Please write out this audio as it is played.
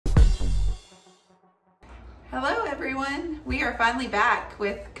Hello everyone. We are finally back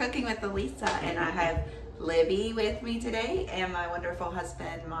with Cooking with Elisa, and I have Libby with me today and my wonderful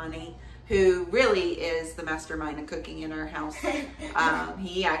husband Monty, who really is the mastermind of cooking in our house.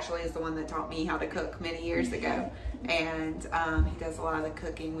 He actually is the one that taught me how to cook many years ago, and he does a lot of the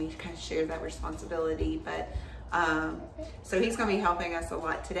cooking. We kind of share that responsibility, but so he's going to be helping us a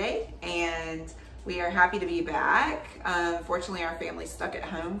lot today, and we are happy to be back. Fortunately, our family's stuck at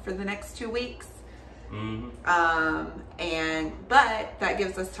home for the next 2 weeks. But that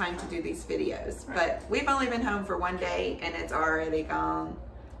gives us time to do these videos. But we've only been home for 1 day and it's already gone.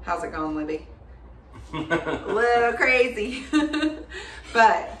 How's it going, Libby? A little crazy.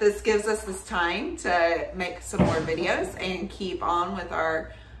 But this gives us this time to make some more videos and keep on with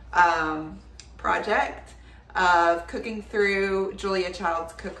our project of cooking through Julia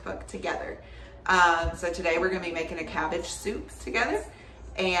Child's cookbook together. So today we're going to be making a cabbage soup together,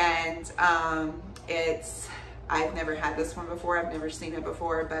 and I've never had this one before. I've never seen it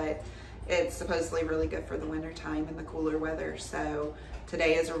before, but it's supposedly really good for the winter time and the cooler weather. So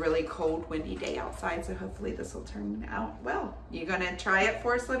today is a really cold, windy day outside, so hopefully this will turn out well. You gonna try it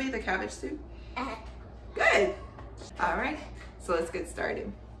for us, Libby, the cabbage soup? Good. All right, so let's get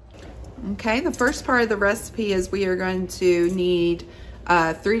started. Okay, the first part of the recipe is we are going to need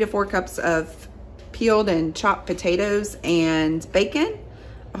 3 to 4 cups of peeled and chopped potatoes and bacon.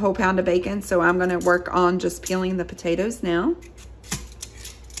 A whole pound of bacon. So I'm going to work on just peeling the potatoes now.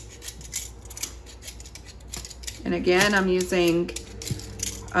 And again, I'm using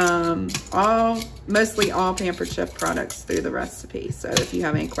mostly all Pampered Chef products through the recipe. So if you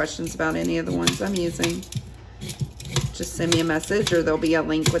have any questions about any of the ones I'm using, just send me a message or there'll be a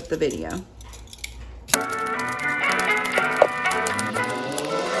link with the video.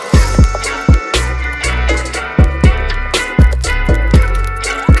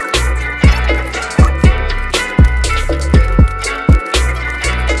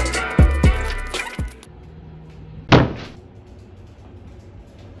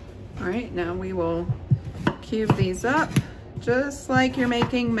 Now we will cube these up just like you're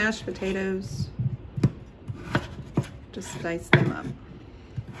making mashed potatoes. Just dice them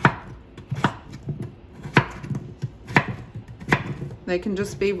up. They can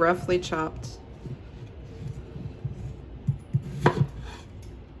just be roughly chopped.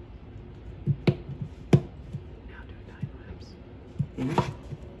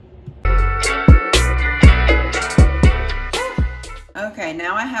 Okay,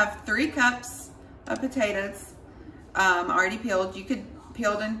 now I have 3 cups of potatoes already peeled. You could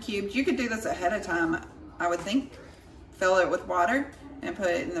peeled and cubed. You could do this ahead of time, I would think. Fill it with water and put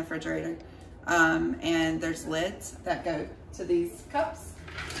it in the refrigerator. And there's lids that go to these cups.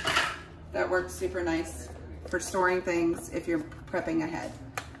 That works super nice for storing things if you're prepping ahead.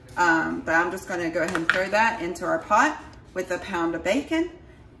 But I'm just gonna go ahead and throw that into our pot with a pound of bacon.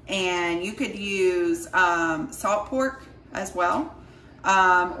 And you could use salt pork as well.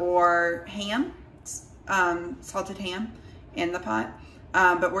 Or ham, salted ham in the pot.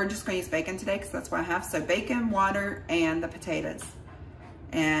 But we're just going to use bacon today because that's what I have. So bacon, water, and the potatoes.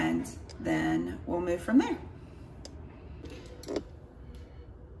 And then we'll move from there.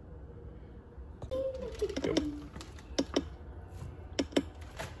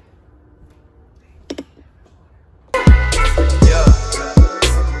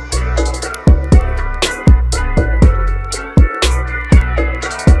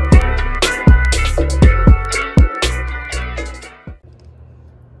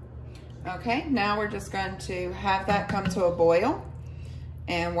 Okay, now we're just going to have that come to a boil.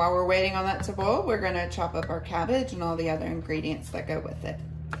 And while we're waiting on that to boil, we're going to chop up our cabbage and all the other ingredients that go with it.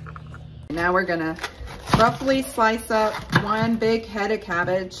 Now we're going to roughly slice up 1 big head of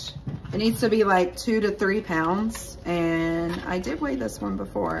cabbage. It needs to be like 2 to 3 pounds. And I did weigh this one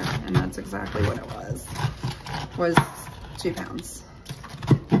before, and that's exactly what it was 2 pounds.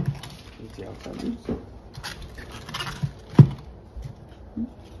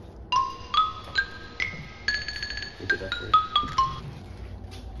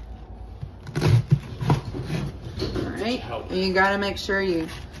 Alright, and you gotta make sure you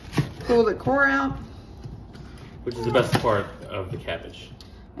pull the core out. Which is the best part of the cabbage.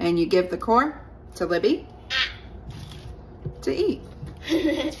 And you give the core to Libby to eat.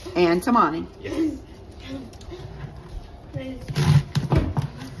 And to Monty. Yes.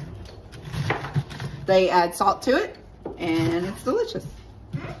 They add salt to it, and it's delicious.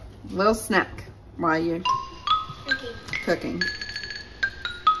 Little snack while you're cooking.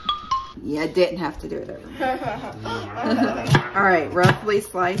 Yeah, I didn't have to do it every night. All right, roughly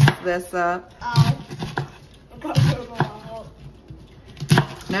slice this up.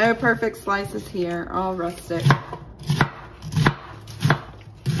 No perfect slices here, all rustic.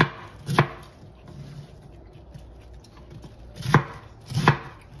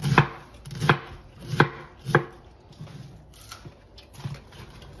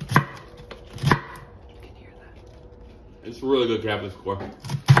 It's really good cabbage core.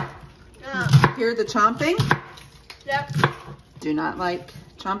 Hear the chomping? Yep. Do not like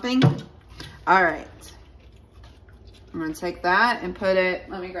chomping. All right. I'm gonna take that and put it,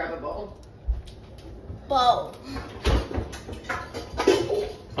 let me grab a bowl. Bowl.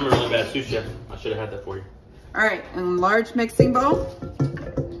 I'm a really bad sous chef. I should have had that for you. All right, in a large mixing bowl.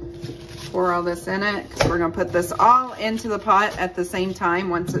 Pour all this in it, because we're gonna put this all into the pot at the same time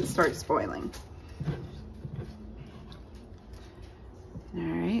once it starts boiling. All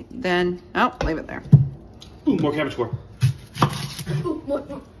right, then, oh, leave it there. Ooh, more cabbage core. Ooh,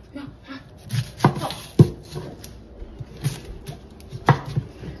 more.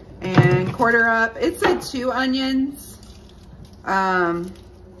 And quarter up, it said 2 onions. Some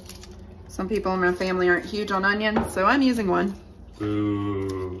people in my family aren't huge on onions, so I'm using 1.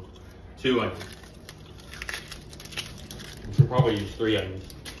 Ooh, 2 onions. You should probably use 3 onions.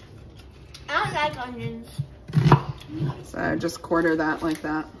 I don't like onions. So just quarter that like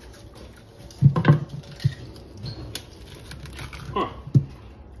that. Huh.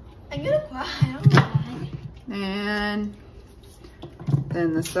 I'm gonna cry, I don't know why. And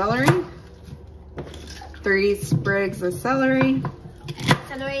then the celery. 3 sprigs of celery.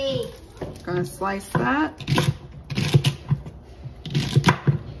 Celery. Gonna slice that.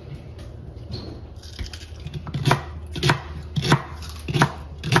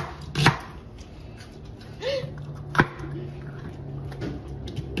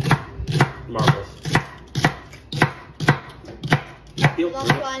 Marvelous.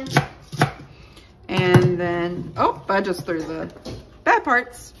 Last one. And then, oh, I just threw the bad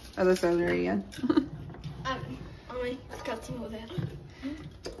parts of the celery in. Only got some of it.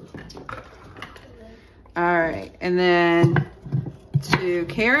 All right, and then 2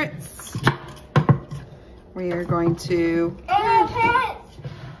 carrots. We are going to,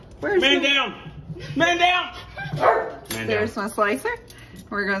 where's Man the, down! Man down! Man there's down. my slicer.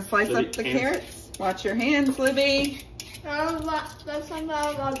 We're gonna slice Libby, up the hands. carrots. Watch your hands, Libby. That's something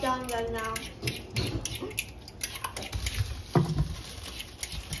I'll go down right now.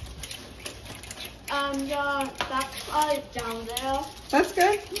 That's down there. That's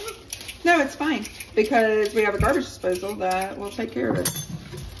good. No, it's fine because we have a garbage disposal that will take care of it.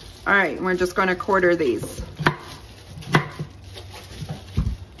 All right, we're just going to quarter these.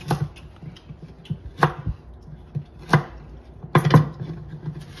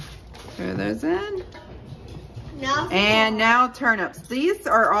 Throw those in. And now turnips. These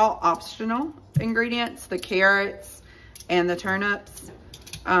are all optional ingredients, the carrots and the turnips.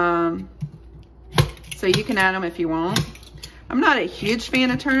 So you can add them if you want. I'm not a huge fan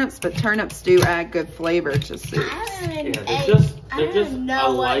of turnips, but turnips do add good flavor to soup. Yeah, they're just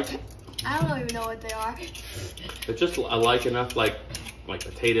alike. I don't even know what they are. They're just alike enough, like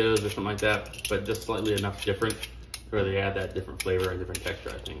potatoes or something like that, but just slightly enough different where they add that different flavor and different texture.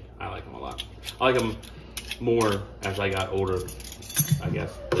 I think I like them a lot. I like them more as I got older, I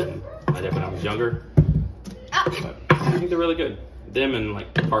guess, than I did when I was younger. But I think they're really good. Them and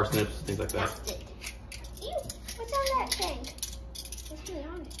like parsnips, things like that. Ew, what's on that thing? What's really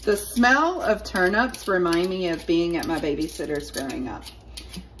on it? The smell of turnips remind me of being at my babysitter's growing up.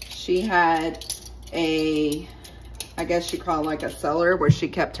 She had a, I guess you call it like a cellar where she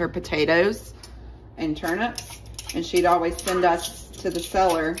kept her potatoes and turnips. And she'd always send us to the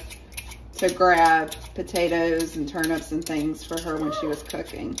cellar to grab potatoes and turnips and things for her when she was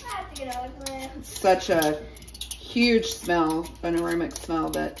cooking. I have to get over there. It's such a huge smell, an aromatic smell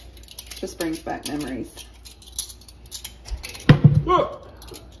that just brings back memories. Whoa!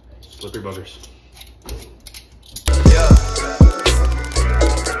 Slippery buggers.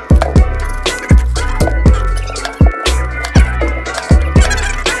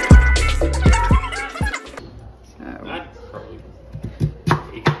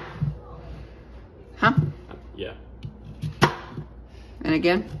 Huh? Yeah. And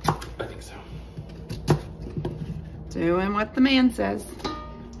again? I think so. Doing what the man says.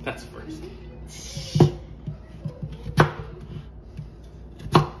 That's first.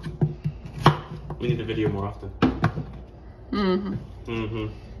 We need to video more often. Mm-hmm. Mm-hmm.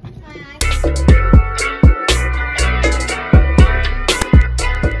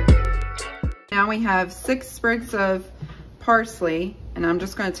 Now we have 6 sprigs of parsley, and I'm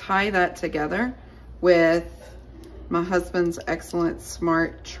just going to tie that together with my husband's excellent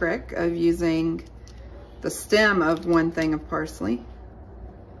smart trick of using the stem of 1 thing of parsley.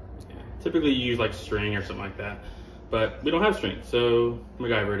 Typically you use like string or something like that, but we don't have string, so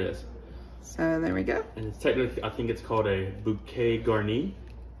MacGyver it is. So there we go. And it's technically, I think it's called a bouquet garni.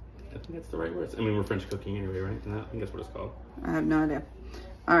 I think that's the right word. I mean, we're French cooking anyway, right? And I think that's what it's called. I have no idea.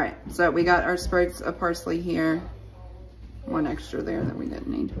 All right, so we got our sprigs of parsley here. One extra there that we didn't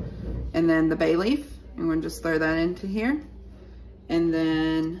need. And then the bay leaf, and we'll just throw that into here. And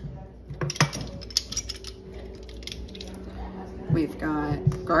then we've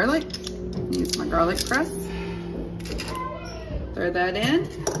got garlic. Use my garlic press. Throw that in.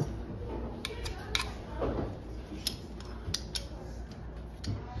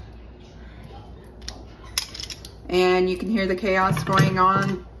 And you can hear the chaos going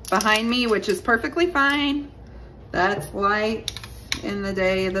on behind me, which is perfectly fine. That's light in the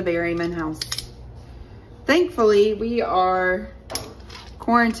day of the Berryman house. Thankfully, we are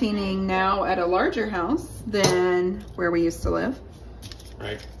quarantining now at a larger house than where we used to live.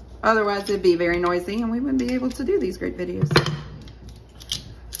 Right. Otherwise, it'd be very noisy and we wouldn't be able to do these great videos.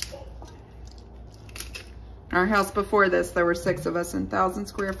 Our house before this, there were 6 of us in 1,000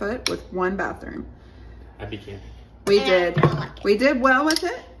 square foot with 1 bathroom. Happy camping. We did well with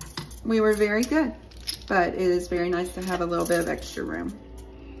it. We were very good, but it is very nice to have a little bit of extra room.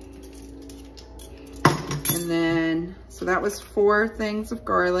 And then, so that was 4 things of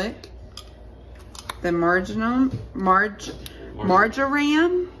garlic. The marjoram,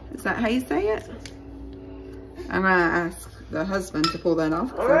 is that how you say it? I'm gonna ask the husband to pull that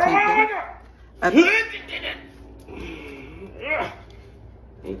off.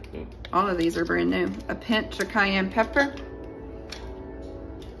 All of these are brand new. A pinch of cayenne pepper.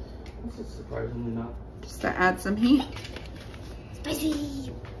 This is surprisingly not. Just to add some heat.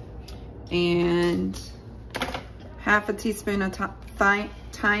 Spicy. And half a teaspoon of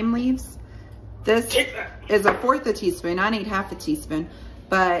thyme leaves. This is 1/4 teaspoon. I need half a teaspoon.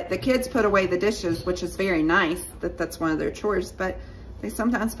 But the kids put away the dishes, which is very nice. That's one of their chores. But they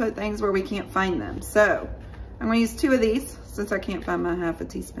sometimes put things where we can't find them. So I'm going to use 2 of these since I can't find my half a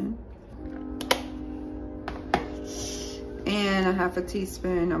teaspoon. And a half a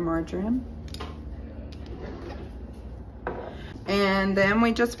teaspoon of marjoram. And then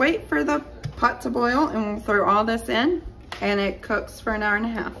we just wait for the pot to boil and we'll throw all this in and it cooks for an hour and a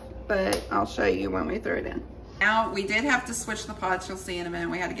half. But I'll show you when we throw it in. Now we did have to switch the pots. You'll see in a minute.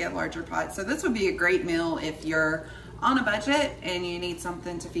 We had to get a larger pot. So this would be a great meal if you're on a budget and you need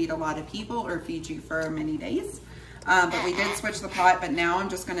something to feed a lot of people or feed you for many days. But we did switch the pot, but now I'm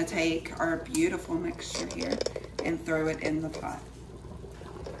just gonna take our beautiful mixture here and throw it in the pot.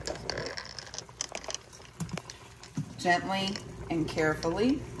 Gently and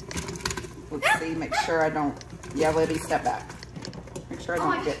carefully. Let's see, make sure I don't, yeah, Libby, step back. Make sure I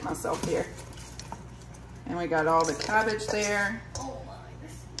don't get myself here. And we got all the cabbage there.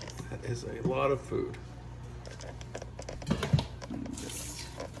 That is a lot of food. Just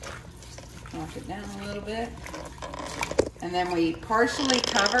knock it down a little bit. And then we partially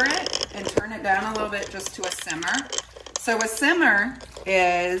cover it and turn it down a little bit just to a simmer. So a simmer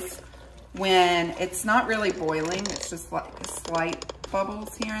is when it's not really boiling, it's just like slight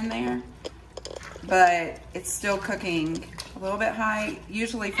bubbles here and there, but it's still cooking a little bit high.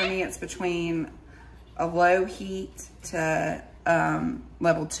 Usually for me, it's between a low heat to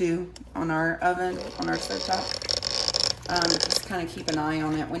level 2 on our oven, on our stovetop. Just kind of keep an eye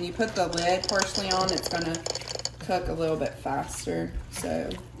on it. When you put the lid partially on, it's gonna cook a little bit faster, so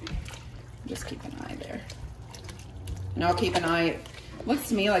just keep an eye there. And I'll keep an eye. It looks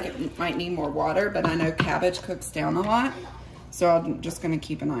to me like it might need more water, but I know cabbage cooks down a lot, so I'm just gonna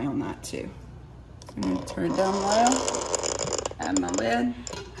keep an eye on that too. I'm gonna turn it down low, add my lid,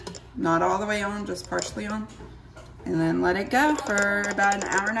 not all the way on, just partially on, and then let it go for about an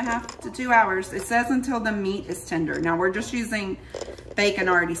hour and a half to 2 hours. It says until the meat is tender. Now we're just using bacon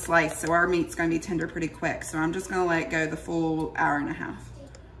already sliced, so our meat's gonna be tender pretty quick. So I'm just gonna let it go the full hour and a half.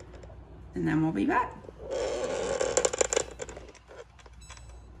 And then we'll be back.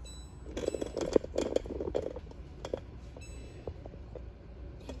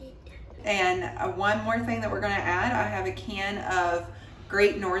 And one more thing that we're gonna add, I have a can of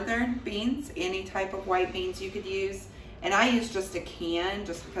Great Northern beans, any type of white beans you could use. And I use just a can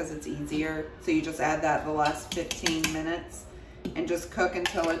just because it's easier. So you just add that the last 15 minutes and just cook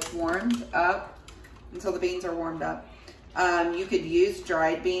until it's warmed up, until the beans are warmed up. You could use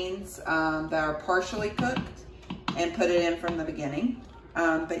dried beans that are partially cooked and put it in from the beginning.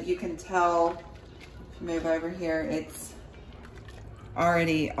 But you can tell, if you move over here, it's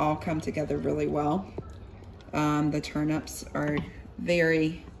already all come together really well. The turnips are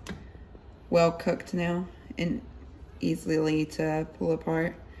very well cooked now and easily to pull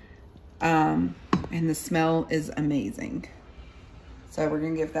apart. And the smell is amazing. So we're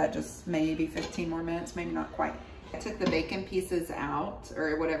gonna give that just maybe 15 more minutes, maybe not quite. I took the bacon pieces out,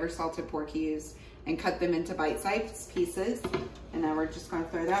 or whatever salted pork you used, and cut them into bite-sized pieces. And now we're just gonna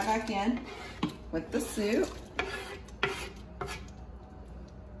throw that back in with the soup.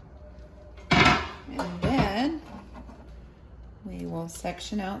 And then we will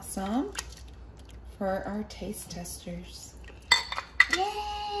section out some for our taste testers.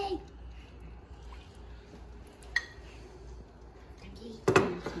 Yay!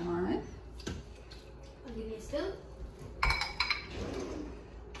 Here's one. I'll give you a soup.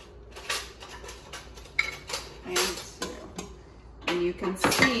 And two. And you can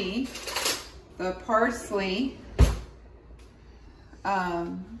see the parsley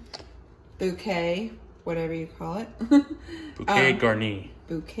bouquet, whatever you call it. Bouquet garni.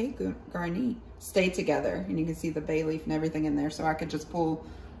 Bouquet garni. Stay together. And you can see the bay leaf and everything in there, so I could just pull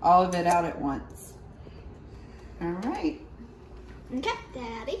all of it out at once. All right. Okay,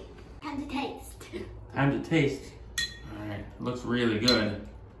 Daddy. Time to taste. Time to taste. All right, it looks really good.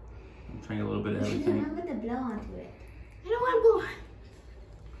 I'm trying a little bit of everything. I'm gonna blow onto it. I don't want to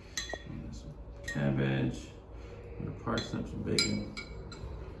blow. Some cabbage, and parsnips and bacon.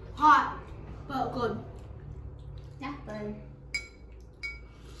 Hot, but good. Not bad.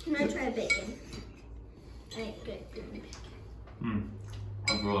 I'm gonna try bacon. I ain't good doing bacon.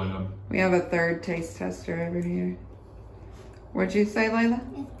 That's really good. We have a third taste tester over here. What'd you say, Layla?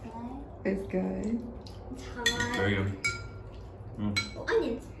 It's good. It's good. It's hot. Very good. Oh,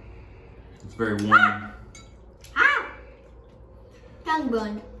 onions. It's very warm. Ah! Tongue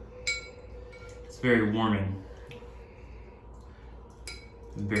burned. It's very warming.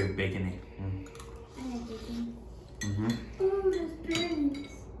 It's very bacony. I like bacon. Mm-hmm. Oh, there's beans.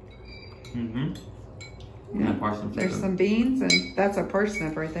 Mm-hmm. Yeah. Parsnips. There's some beans, and that's a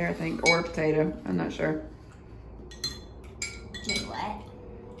parsnip right there, I think, or a potato. I'm not sure. Wait,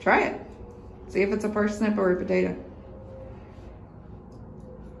 what? Try it. See if it's a parsnip or a potato.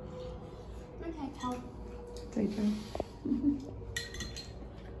 Okay, tell. Potato.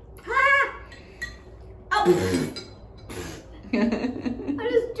 Ah! Oh! I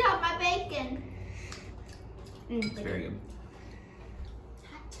just dropped my bacon. It's very good.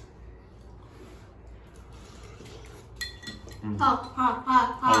 Ha ha ha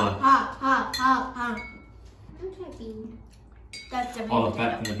ha ha ha ha ha. I'm trying bean. That's the All the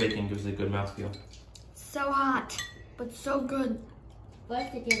fat from the bacon gives it a good mouthfeel. So hot, but so good.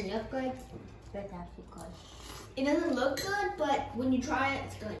 First, it didn't look good, but it's actually good. It doesn't look good, but when you try it,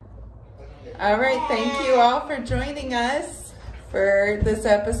 it's good. All right, thank you all for joining us for this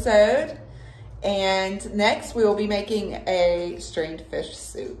episode. And next we will be making a strained fish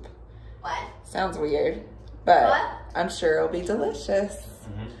soup. What? Sounds weird, but What? I'm sure it'll be delicious.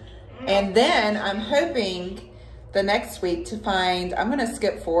 And then I'm hoping the next week to find, I'm gonna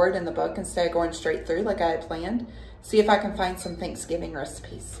skip forward in the book instead of going straight through like I had planned. See if I can find some Thanksgiving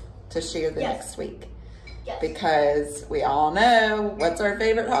recipes to share the next week. Yes. Because we all know, what's our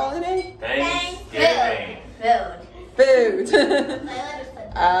favorite holiday? Thanksgiving. Food.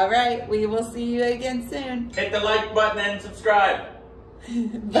 All right, we will see you again soon. Hit the like button and subscribe.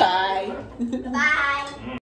 Bye. Bye.